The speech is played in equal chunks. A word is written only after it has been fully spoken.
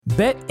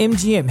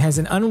BetMGM has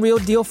an unreal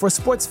deal for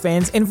sports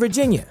fans in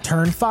Virginia.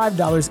 Turn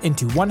 $5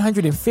 into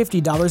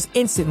 $150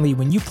 instantly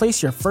when you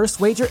place your first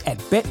wager at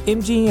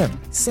BetMGM.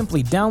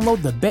 Simply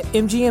download the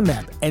BetMGM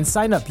app and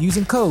sign up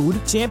using code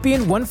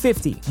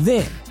Champion150.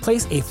 Then,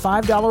 place a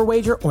 $5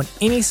 wager on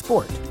any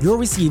sport. You'll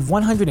receive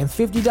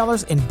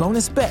 $150 in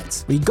bonus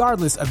bets,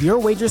 regardless of your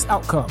wager's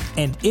outcome.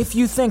 And if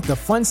you think the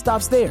fun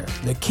stops there,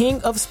 the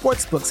King of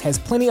Sportsbooks has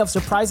plenty of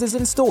surprises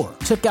in store.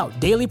 Check out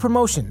daily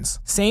promotions,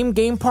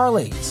 same-game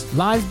parlays,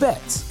 live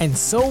bets, and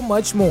so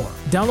much more.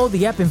 Download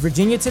the app in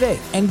Virginia today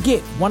and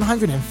get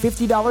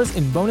 $150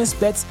 in bonus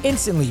bets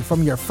instantly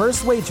from your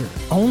first wager.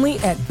 Only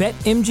at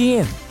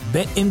BetMGM.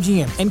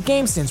 BetMGM and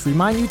GameSense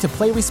remind you to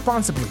play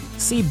responsibly.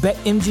 See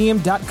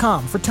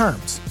BetMGM.com for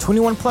terms.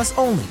 21 plus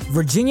only.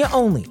 Virginia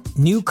only.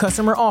 New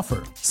customer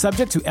offer.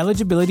 Subject to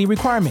eligibility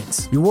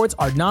requirements. Rewards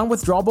are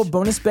non-withdrawable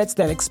bonus bets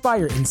that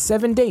expire in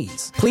 7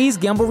 days. Please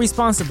gamble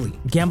responsibly.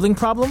 Gambling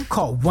problem?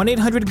 Call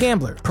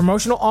 1-800-GAMBLER.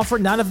 Promotional offer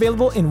not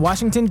available in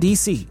Washington,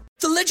 D.C.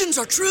 The legends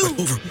are true.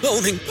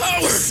 Overwhelming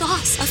power! The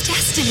sauce of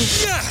destiny.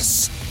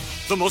 Yes!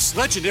 The most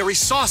legendary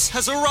sauce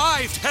has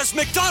arrived as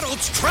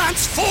McDonald's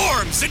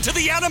transforms into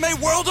the anime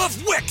world of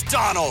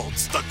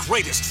WickDonald's. The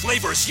greatest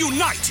flavors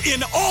unite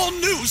in all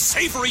new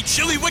savory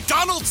chili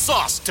McDonald's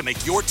sauce to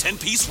make your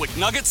 10-piece Wick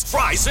Nuggets,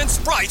 fries, and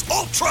Sprite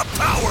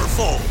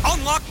ultra-powerful.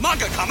 Unlock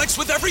manga comics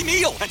with every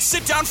meal and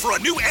sit down for a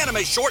new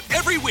anime short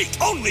every week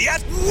only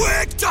at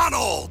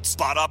WickDonald's.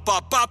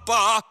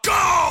 Ba-da-ba-ba-ba,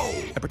 go!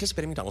 At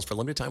participating McDonald's for a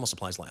limited time while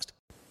supplies last.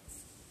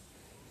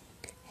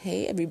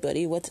 Hey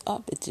everybody, what's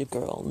up? It's your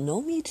girl,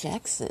 Nomi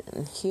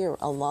Jackson, here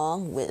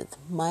along with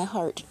my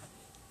heart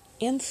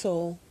and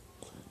soul,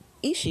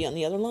 Ishi on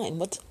the other line.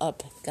 What's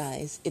up,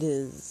 guys? It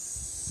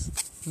is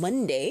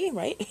Monday,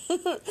 right?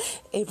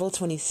 April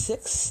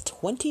 26,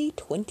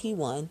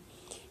 2021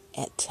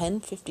 at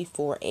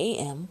 10:54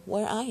 a.m.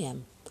 where I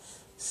am.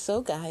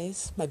 So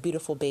guys, my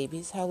beautiful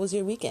babies, how was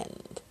your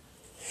weekend?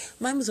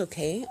 Mine was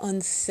okay.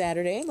 On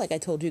Saturday, like I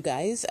told you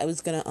guys, I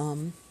was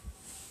gonna,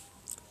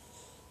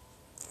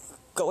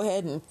 go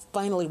ahead and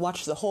finally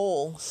watch the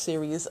whole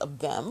series of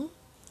them.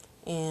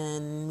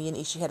 And me and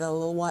Ishi had a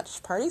little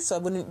watch party, so I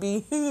wouldn't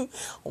be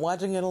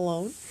watching it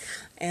alone.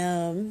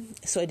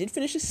 So I did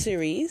finish the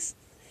series.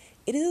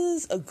 It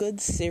is a good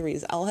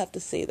series, I'll have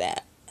to say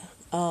that.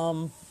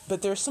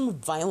 But there are some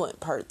violent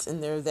parts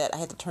in there that I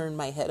had to turn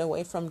my head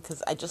away from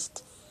because I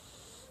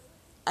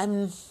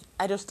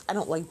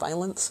don't like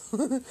violence.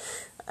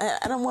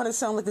 I don't want to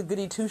sound like a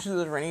goody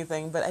two-shoes or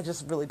anything, but I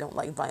just really don't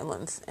like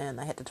violence, and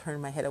I had to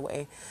turn my head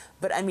away.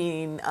 But I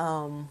mean,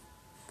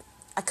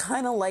 I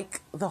kind of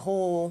like the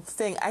whole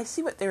thing. I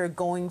see what they were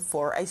going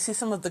for. I see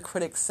some of the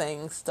critics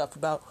saying stuff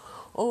about,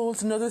 oh,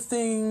 it's another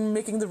thing,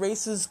 making the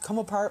races come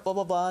apart, blah,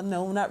 blah, blah.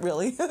 No, not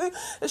really.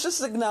 It's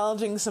just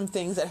acknowledging some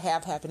things that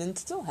have happened and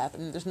still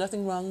happen. There's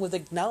nothing wrong with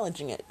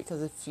acknowledging it,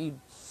 because if you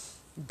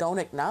don't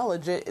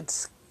acknowledge it,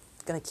 it's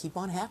going to keep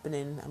on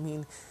happening. I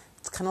mean,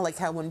 it's kind of like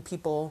how when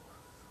people,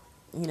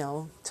 you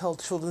know, tell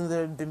children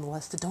that have been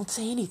molested, don't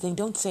say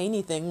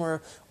anything,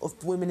 or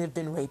if women have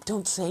been raped,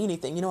 don't say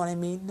anything, you know what I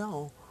mean?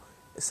 No.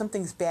 If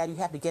something's bad, you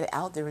have to get it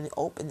out there in the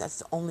open. That's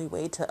the only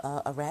way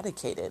to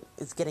eradicate it,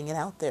 is getting it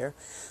out there.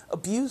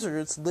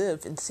 Abusers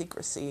live in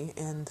secrecy,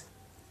 and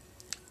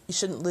you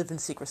shouldn't live in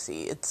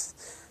secrecy.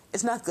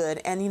 It's not good.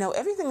 And, you know,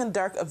 everything in the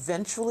dark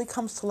eventually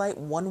comes to light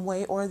one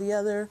way or the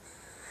other,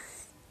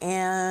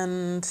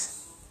 and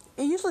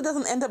it usually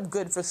doesn't end up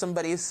good for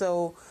somebody.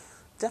 So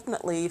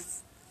definitely,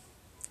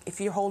 if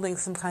you're holding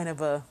some kind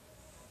of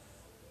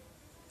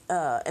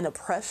an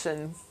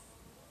oppression,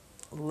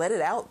 let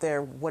it out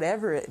there,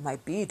 whatever it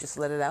might be. Just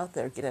let it out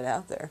there, get it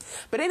out there.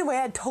 But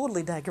anyway, I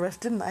totally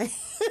digressed, didn't I?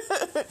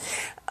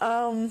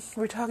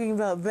 We're talking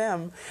about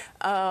them.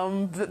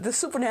 The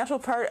supernatural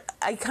part,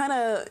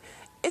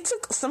 it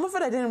took some of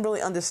it I didn't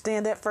really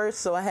understand at first,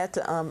 so I had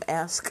to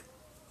ask,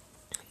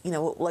 you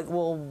know, like,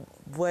 well,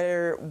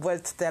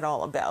 what's that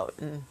all about?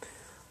 And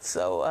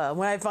so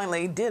when I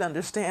finally did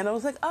understand, I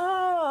was like,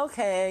 oh,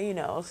 okay, you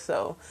know,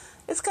 so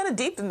it's kind of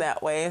deep in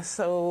that way.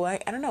 So I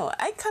don't know.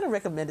 I kind of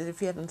recommend it if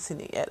you haven't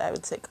seen it yet. I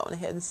would say go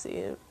ahead and see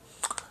it.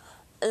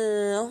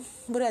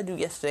 What did I do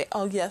yesterday?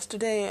 Oh,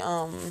 yesterday,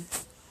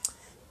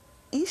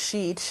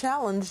 Ishi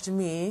challenged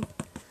me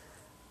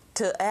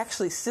to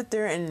actually sit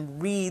there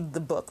and read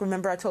the book.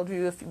 Remember I told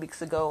you a few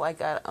weeks ago I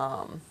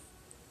got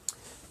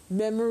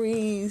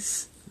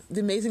Memories,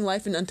 The Amazing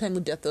Life and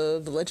Untimely Death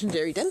of the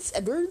Legendary Dennis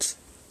Edwards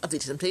of the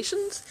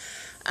Temptations.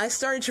 I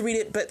started to read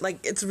it, but like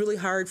it's really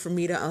hard for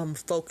me to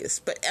focus.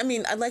 But I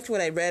mean, I liked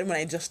what I read when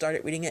I just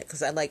started reading it,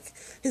 because I like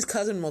his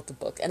cousin wrote the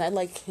book, and I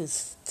like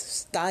his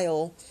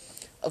style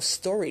of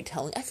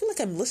storytelling. I feel like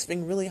I'm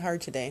listening really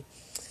hard today.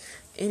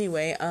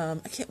 Anyway, I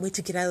can't wait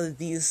to get out of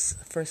these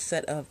first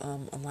set of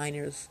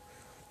aligners.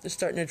 They're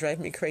starting to drive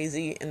me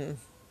crazy, and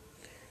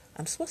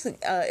it's supposed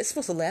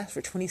to last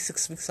for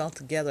 26 weeks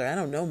altogether. I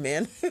don't know,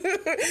 man.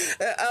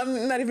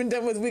 I'm not even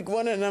done with week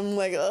 1, and I'm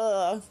like,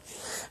 ugh.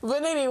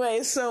 But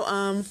anyway, so,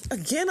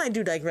 again, I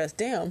do digress.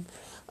 Damn.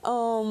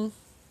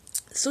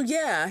 So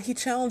yeah, he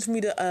challenged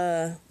me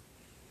to,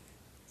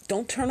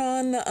 don't turn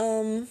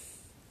on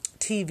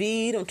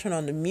TV, don't turn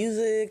on the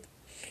music,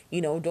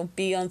 don't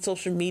be on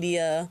social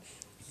media.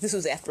 This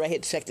was after I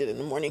had checked it in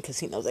the morning because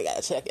he knows I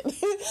gotta check it.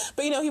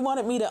 But he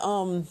wanted me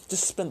to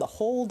just spend the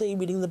whole day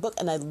reading the book,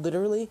 and I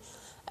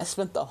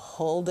spent the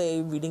whole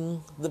day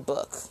reading the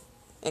book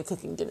and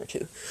cooking dinner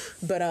too.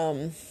 But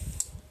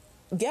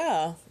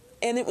yeah,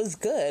 and it was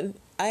good.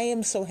 I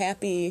am so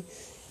happy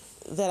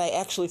that I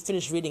actually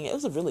finished reading it. It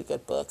was a really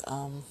good book.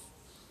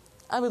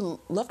 I would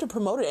love to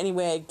promote it any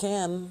way I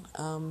can.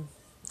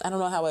 I don't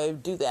know how I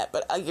do that,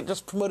 but I could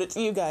just promote it to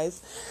you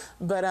guys.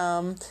 But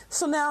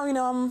so now,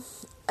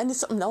 I need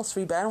something else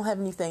to read, but I don't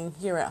have anything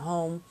here at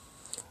home.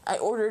 I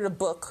ordered a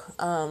book,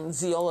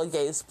 Zeola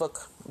Gay's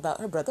book about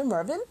her brother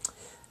Marvin,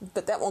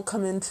 but that won't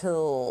come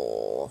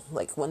until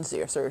like Wednesday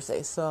or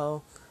Thursday.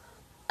 So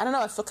I don't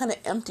know. I feel kind of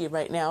empty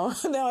right now.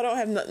 Now I don't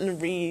have nothing to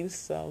read.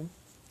 So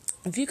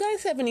if you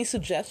guys have any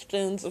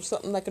suggestions of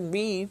something I can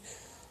read,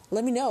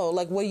 let me know.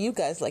 Like, what do you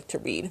guys like to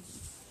read?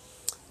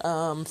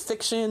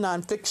 Fiction,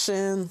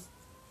 nonfiction,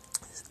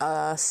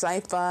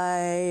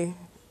 sci-fi,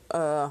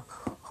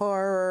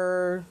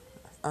 horror,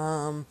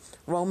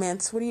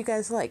 romance. What do you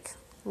guys like?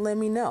 Let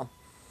me know.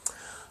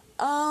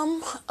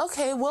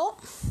 Okay, well,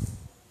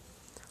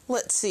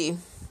 let's see.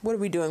 What are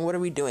we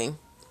doing?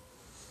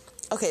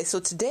 Okay,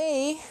 so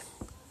today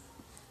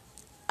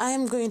I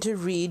am going to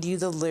read you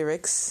the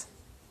lyrics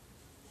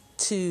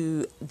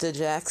to the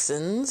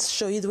Jacksons,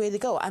 Show You the Way to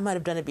Go. I might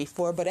have done it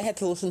before, but I had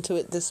to listen to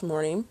it this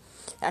morning,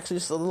 actually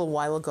just a little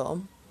while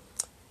ago,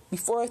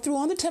 before I threw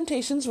on the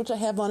Temptations, which I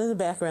have on in the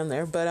background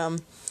there. But I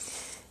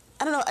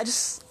don't know,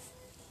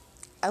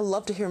 I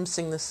love to hear him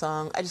sing this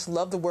song. I just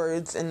love the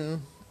words,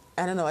 and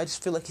I don't know, I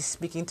just feel like he's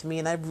speaking to me,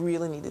 and I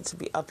really needed to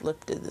be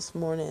uplifted this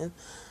morning.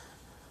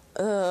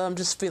 I'm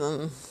just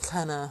feeling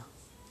kind of,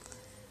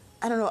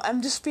 I don't know,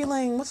 I'm just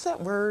feeling, what's that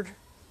word?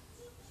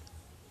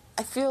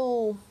 I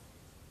feel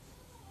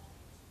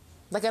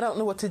like I don't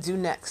know what to do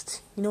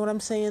next. You know what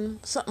I'm saying?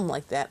 Something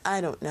like that. I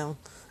don't know.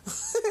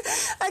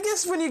 I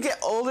guess when you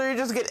get older, you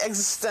just get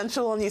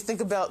existential and you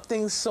think about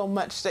things so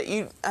much that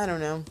I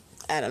don't know.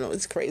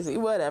 It's crazy.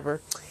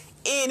 Whatever.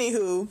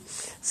 Anywho,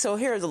 so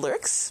here are the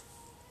lyrics.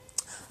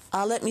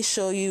 Let me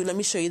show you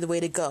the way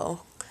to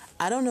go.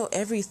 I don't know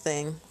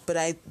everything,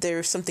 but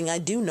there's something I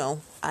do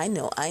know. I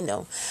know.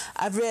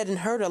 I've read and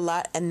heard a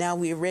lot, and now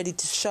we're ready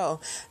to show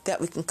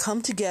that we can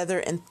come together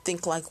and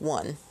think like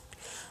one.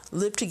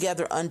 Live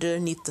together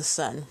underneath the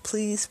sun.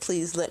 Please,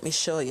 please let me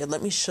show you.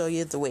 Let me show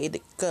you the way to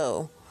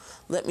go.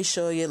 Let me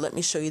show you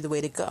the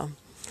way to go.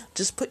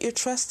 Just put your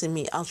trust in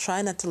me. I'll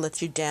try not to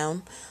let you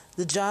down.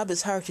 The job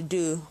is hard to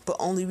do, but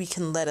only we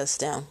can let us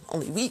down.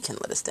 Only we can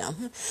let us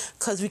down.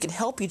 Because we can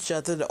help each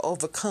other to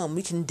overcome.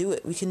 We can do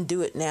it. We can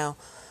do it now.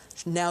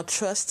 Now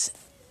trust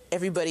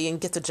everybody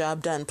and get the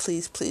job done.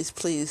 Please, please,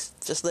 please.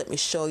 Just let me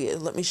show you.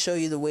 Let me show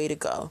you the way to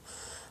go.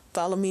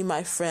 Follow me,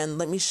 my friend.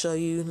 Let me show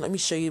you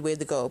the way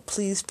to go.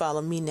 Please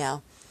follow me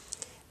now.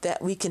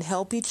 That we can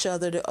help each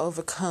other to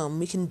overcome.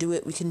 We can do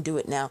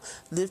it now.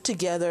 Live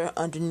together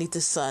underneath the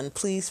sun.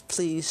 Please,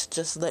 please,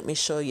 just let me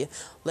show you.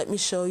 Let me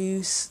show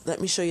you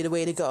the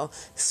way to go.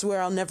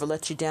 Swear I'll never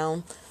let you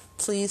down.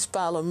 Please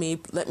follow me.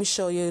 Let me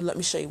show you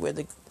where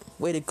the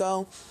way to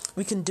go.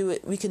 We can do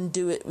it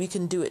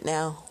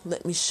now.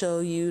 Let me show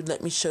you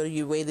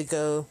the way to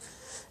go.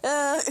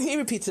 He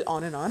repeats it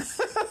on and on.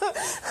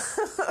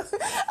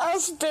 I'll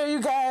spare you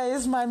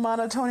guys my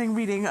monotoning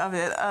reading of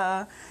it.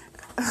 I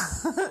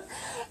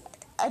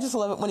just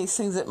love it when he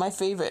sings it. My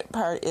favorite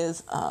part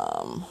is,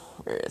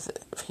 where is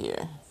it?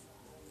 Here.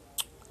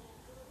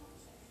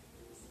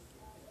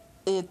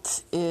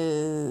 It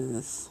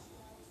is,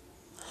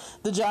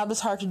 the job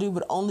is hard to do,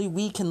 but only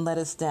we can let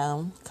us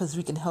down, because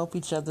we can help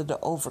each other to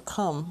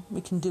overcome.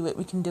 We can do it.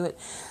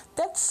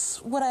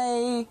 That's what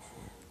I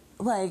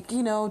like,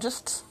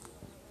 just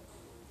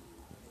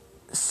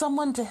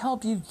someone to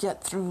help you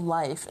get through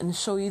life and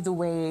show you the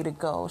way to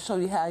go, show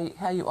you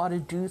how you ought to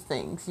do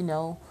things,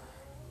 And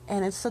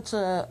it's such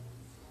a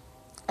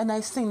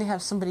nice thing to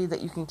have somebody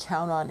that you can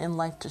count on in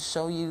life to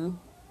show you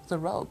the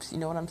ropes, you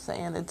know what I'm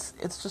saying?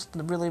 It's just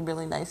a really,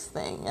 really nice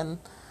thing, and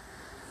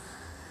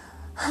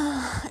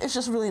it's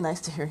just really nice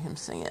to hear him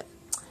sing it.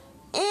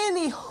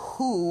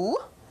 Anywho,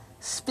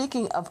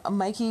 speaking of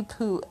Mikey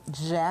Poo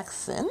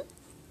Jackson,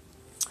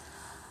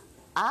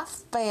 I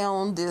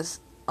found this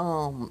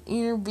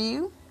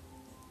interview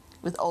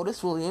with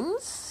Otis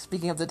Williams.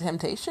 Speaking of the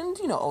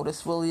Temptations,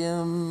 Otis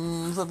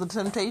Williams of the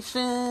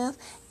Temptations.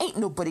 Ain't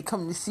nobody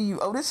coming to see you,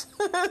 Otis.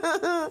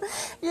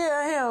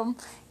 Yeah, him.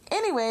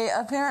 Anyway,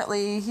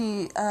 apparently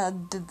he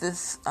did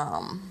this,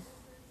 article.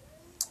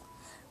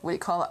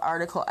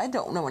 I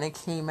don't know when it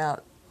came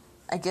out.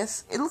 I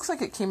guess it looks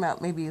like it came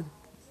out maybe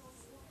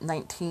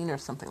 19 or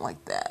something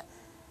like that.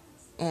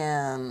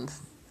 And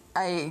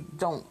I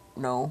don't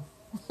know.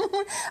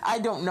 I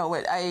don't know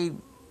it. I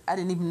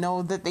didn't even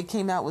know that they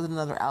came out with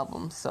another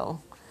album, so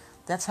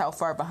that's how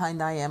far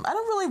behind I am. I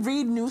don't really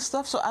read new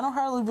stuff, so I don't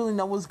hardly really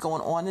know what's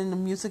going on in the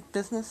music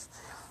business.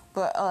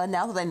 But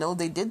now that I know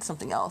they did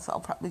something else,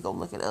 I'll probably go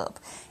look it up.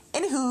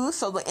 Anywho,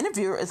 so the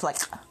interviewer is like,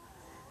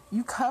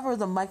 you cover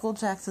the Michael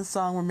Jackson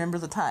song Remember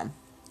the Time.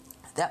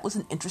 That was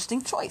an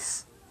interesting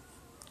choice.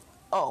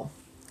 Oh,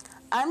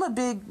 I'm a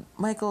big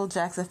Michael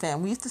Jackson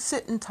fan. We used to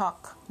sit and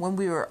talk when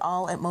we were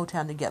all at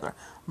Motown together.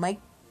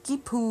 Mikey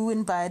Poo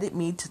invited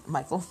me to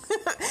Michael.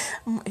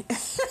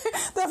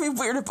 That'd be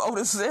weird if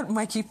Otis said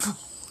Mikey Poo.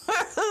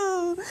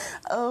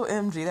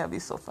 OMG, that'd be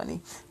so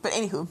funny. But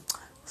anywho,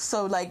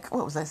 so like,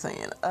 what was I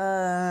saying?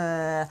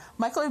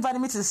 Michael invited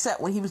me to the set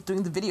when he was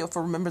doing the video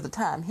for Remember the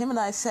Time. Him and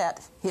I?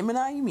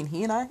 You mean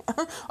he and I?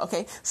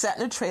 Okay, sat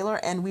in a trailer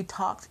and we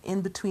talked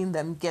in between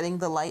them, getting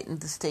the light and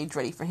the stage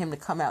ready for him to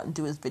come out and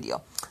do his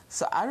video.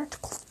 So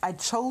I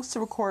chose to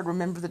record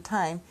Remember the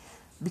Time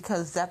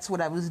because that's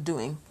what I was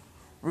doing.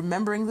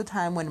 Remembering the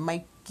time when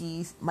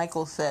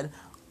Michael said,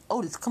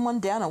 Otis, come on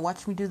down and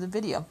watch me do the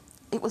video.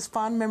 It was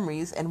fond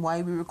memories and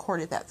why we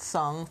recorded that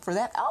song for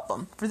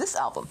this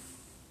album.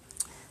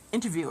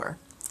 Interviewer: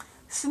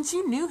 since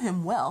you knew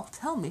him well,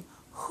 tell me,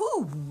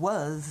 who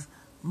was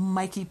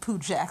Mikey Poo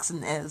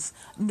Jackson, as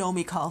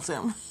Nomi calls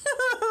him?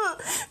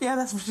 Yeah,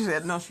 that's what she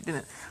said. No, she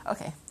didn't.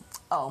 Okay.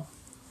 Oh.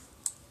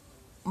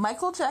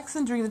 Michael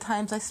Jackson, during the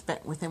times I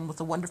spent with him, was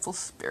a wonderful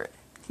spirit.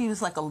 He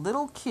was like a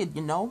little kid,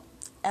 you know.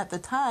 At the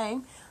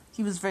time,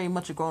 he was very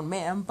much a grown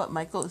man, but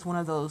Michael is one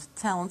of those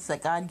talents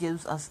that God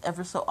gives us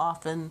ever so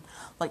often,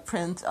 like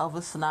Prince,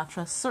 Elvis,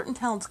 Sinatra. Certain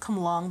talents come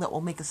along that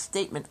will make a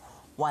statement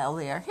while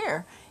they are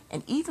here,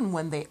 and even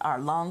when they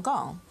are long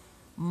gone.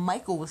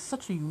 Michael was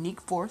such a unique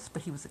force,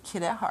 but he was a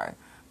kid at heart.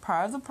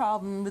 Part of the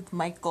problem with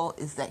Michael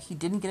is that he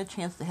didn't get a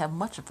chance to have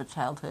much of a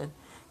childhood.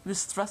 He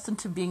was thrust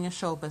into being in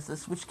show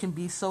business, which can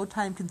be so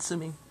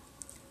time-consuming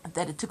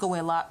that it took away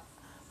a lot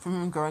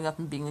from him growing up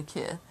and being a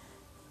kid.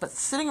 But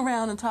sitting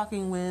around and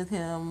talking with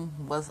him,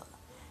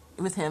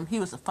 he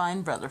was a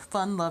fine brother,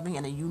 fun-loving,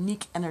 and a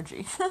unique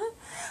energy.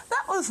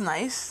 That was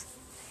nice.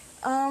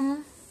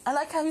 I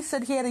like how he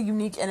said he had a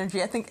unique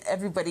energy. I think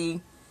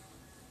everybody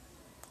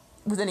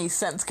with any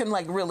sense can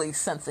like really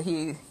sense that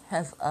he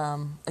has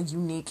a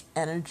unique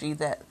energy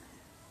that,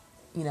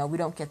 you know, we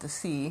don't get to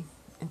see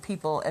in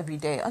people every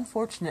day,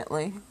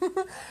 unfortunately.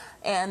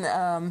 And,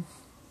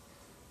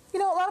 you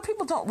know, a lot of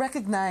people don't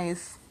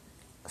recognize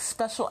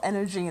special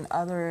energy in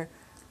other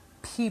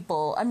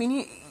people. I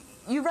mean,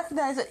 you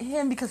recognize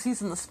him because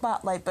he's in the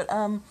spotlight, but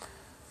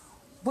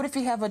what if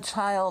you have a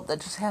child that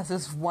just has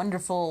this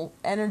wonderful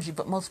energy,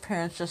 but most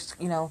parents just,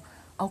 you know,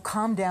 oh,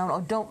 calm down,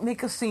 oh, don't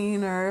make a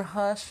scene, or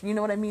hush, you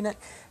know what I mean?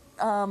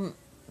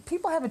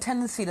 People have a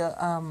tendency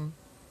to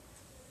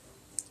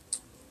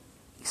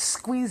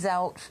squeeze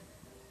out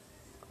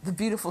the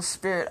beautiful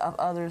spirit of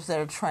others that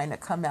are trying to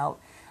come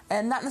out,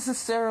 and not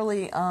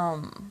necessarily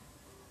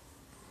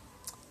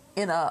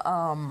in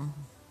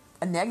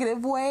a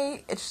negative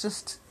way. It's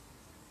just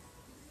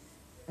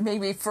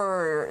maybe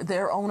for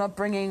their own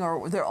upbringing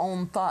or their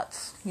own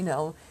thoughts. You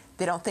know,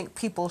 they don't think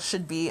people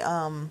should be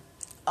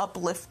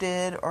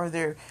uplifted, or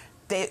they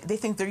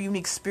think their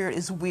unique spirit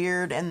is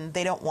weird, and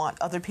they don't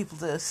want other people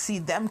to see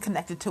them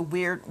connected to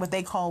weird, what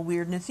they call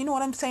weirdness. You know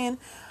what I'm saying?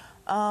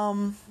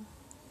 I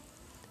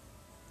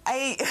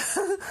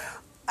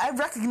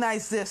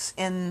recognize this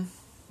in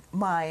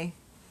my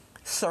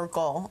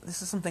circle.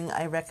 This is something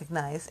I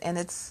recognize, and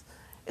it's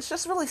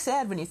just really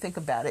sad when you think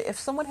about it. If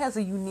someone has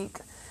a unique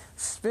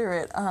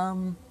spirit,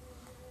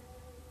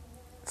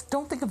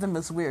 don't think of them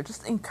as weird.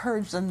 Just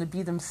encourage them to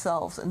be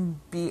themselves and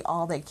be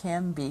all they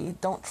can be.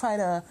 Don't try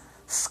to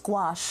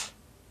squash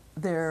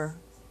their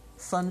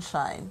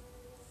sunshine.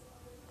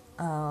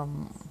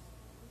 One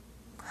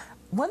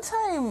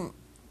time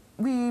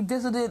we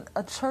visited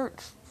a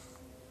church,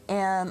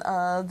 and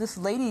this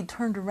lady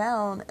turned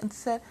around and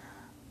said,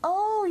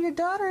 "Oh, your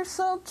daughter's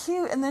so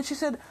cute." And then she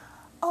said,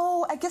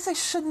 "Oh, I guess I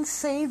shouldn't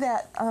say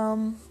that.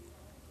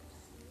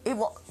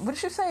 What did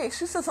she say?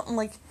 She said something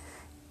like,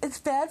 it's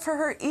bad for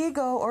her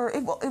ego, or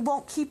it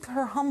won't keep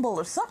her humble,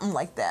 or something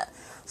like that."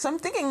 So I'm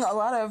thinking a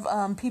lot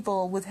of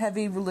people with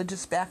heavy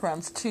religious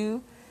backgrounds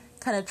too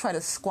kind of try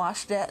to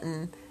squash that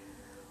and,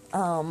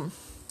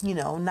 you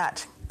know,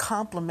 not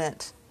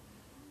compliment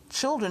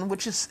children,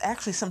 which is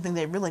actually something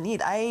they really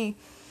need. I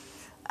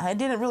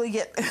didn't really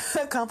get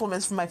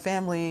compliments from my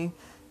family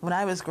when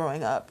I was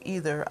growing up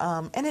either,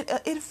 and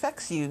it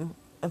affects you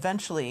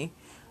eventually.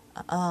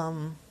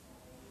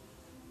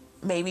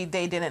 Maybe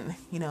they didn't,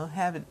 you know,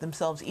 have it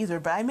themselves either,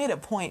 but I made a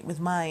point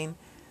with mine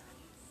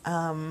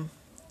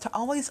to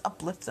always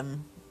uplift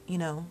them, you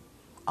know,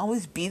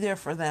 always be there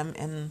for them.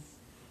 And,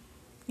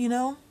 you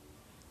know,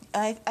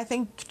 I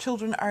think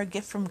children are a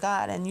gift from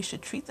God, and you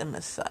should treat them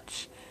as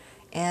such.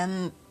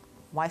 And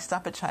why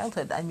stop at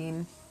childhood? I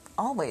mean,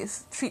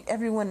 always if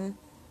everyone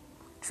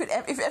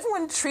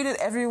treated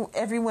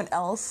everyone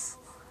else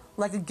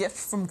like a gift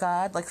from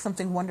God, like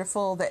something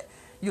wonderful, that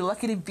you're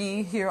lucky to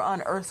be here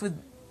on earth with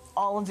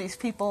all of these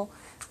people,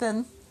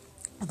 then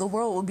the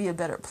world will be a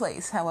better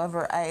place.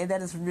 However,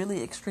 that is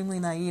really extremely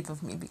naive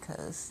of me,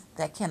 because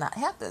that cannot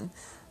happen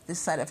this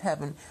side of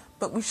heaven.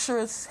 But we sure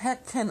as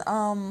heck can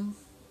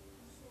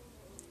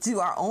do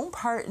our own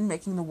part in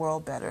making the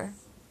world better.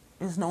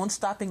 There's no one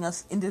stopping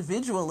us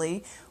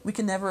individually. We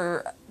can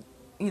never,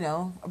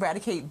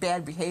 eradicate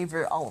bad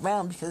behavior all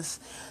around because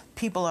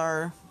people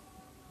are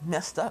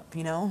messed up,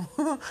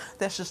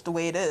 That's just the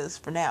way it is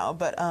for now.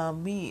 But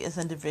we as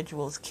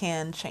individuals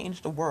can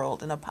change the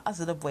world in a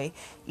positive way,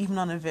 even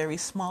on a very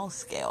small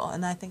scale.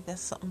 And I think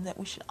that's something that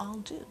we should all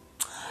do.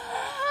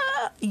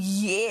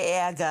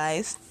 Yeah,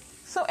 guys.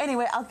 So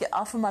anyway, I'll get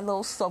off of my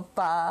little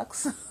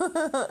soapbox.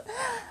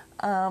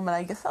 And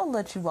I guess I'll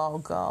let you all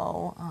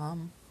go.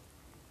 I'm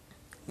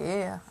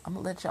going to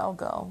let y'all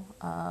go.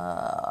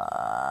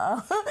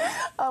 I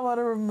want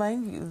to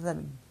remind you that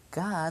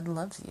God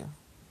loves you.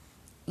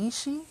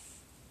 Ishi,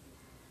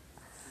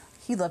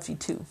 he loves you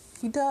too.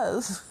 He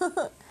does.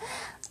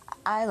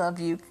 I love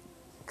you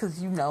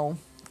because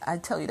I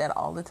tell you that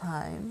all the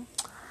time.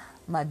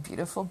 My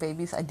beautiful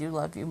babies, I do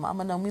love you.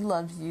 Mama Nomi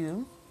loves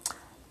you.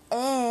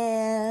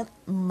 And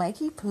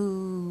Mikey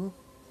Poo,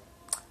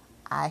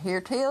 I hear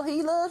tell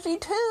he loves you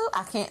too.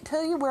 I can't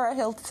tell you where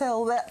he'll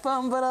tell that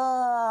from, but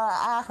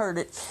I heard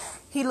it.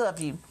 He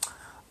loves you.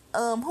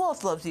 Who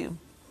else loves you?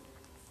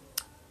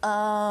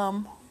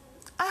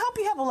 I hope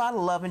you have a lot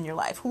of love in your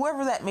life,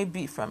 whoever that may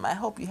be from. I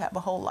hope you have a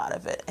whole lot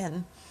of it.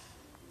 And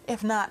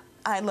if not,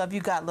 I love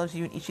you, God loves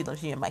you, and Ichi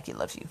loves you, and Mikey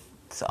loves you.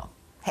 So,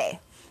 hey,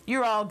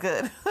 you're all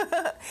good.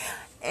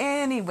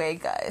 Anyway,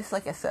 guys,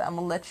 like I said, I'm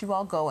going to let you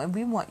all go. And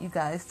we want you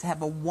guys to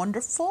have a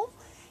wonderful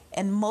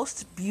and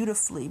most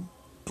beautifully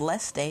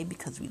blessed day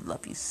because we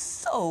love you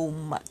so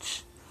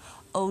much.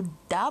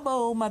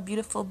 Odabo, my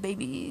beautiful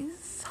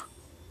babies.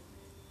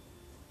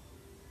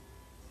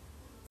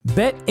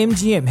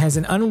 BetMGM has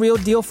an unreal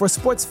deal for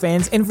sports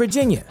fans in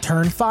Virginia.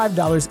 Turn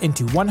 $5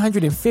 into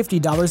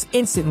 $150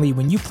 instantly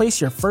when you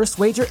place your first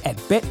wager at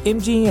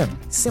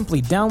BetMGM.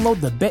 Simply download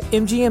the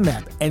BetMGM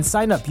app and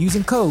sign up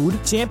using code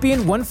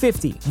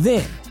Champion150.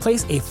 Then,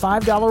 place a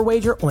 $5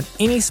 wager on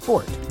any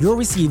sport. You'll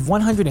receive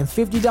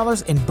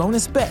 $150 in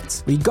bonus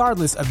bets,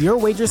 regardless of your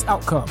wager's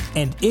outcome.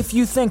 And if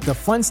you think the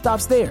fun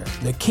stops there,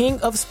 the King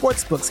of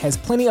Sportsbooks has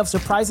plenty of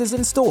surprises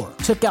in store.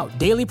 Check out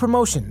daily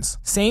promotions,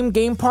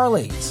 same-game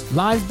parlays,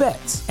 live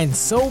bets, and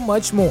so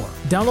much more.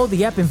 Download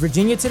the app in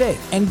Virginia today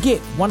and get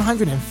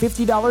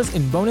 $150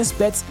 in bonus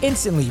bets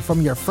instantly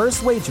from your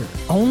first wager.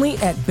 Only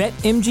at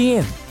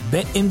BetMGM.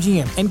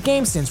 BetMGM and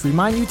GameSense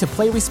remind you to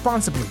play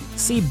responsibly.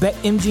 See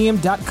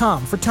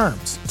BetMGM.com for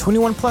terms.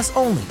 21 plus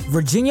only.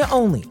 Virginia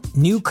only.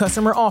 New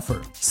customer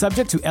offer.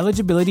 Subject to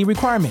eligibility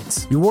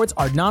requirements. Rewards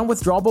are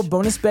non-withdrawable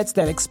bonus bets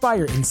that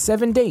expire in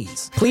 7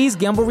 days. Please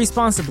gamble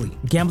responsibly.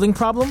 Gambling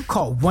problem?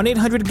 Call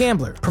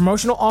 1-800-GAMBLER.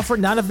 Promotional offer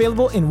not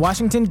available in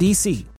Washington, D.C.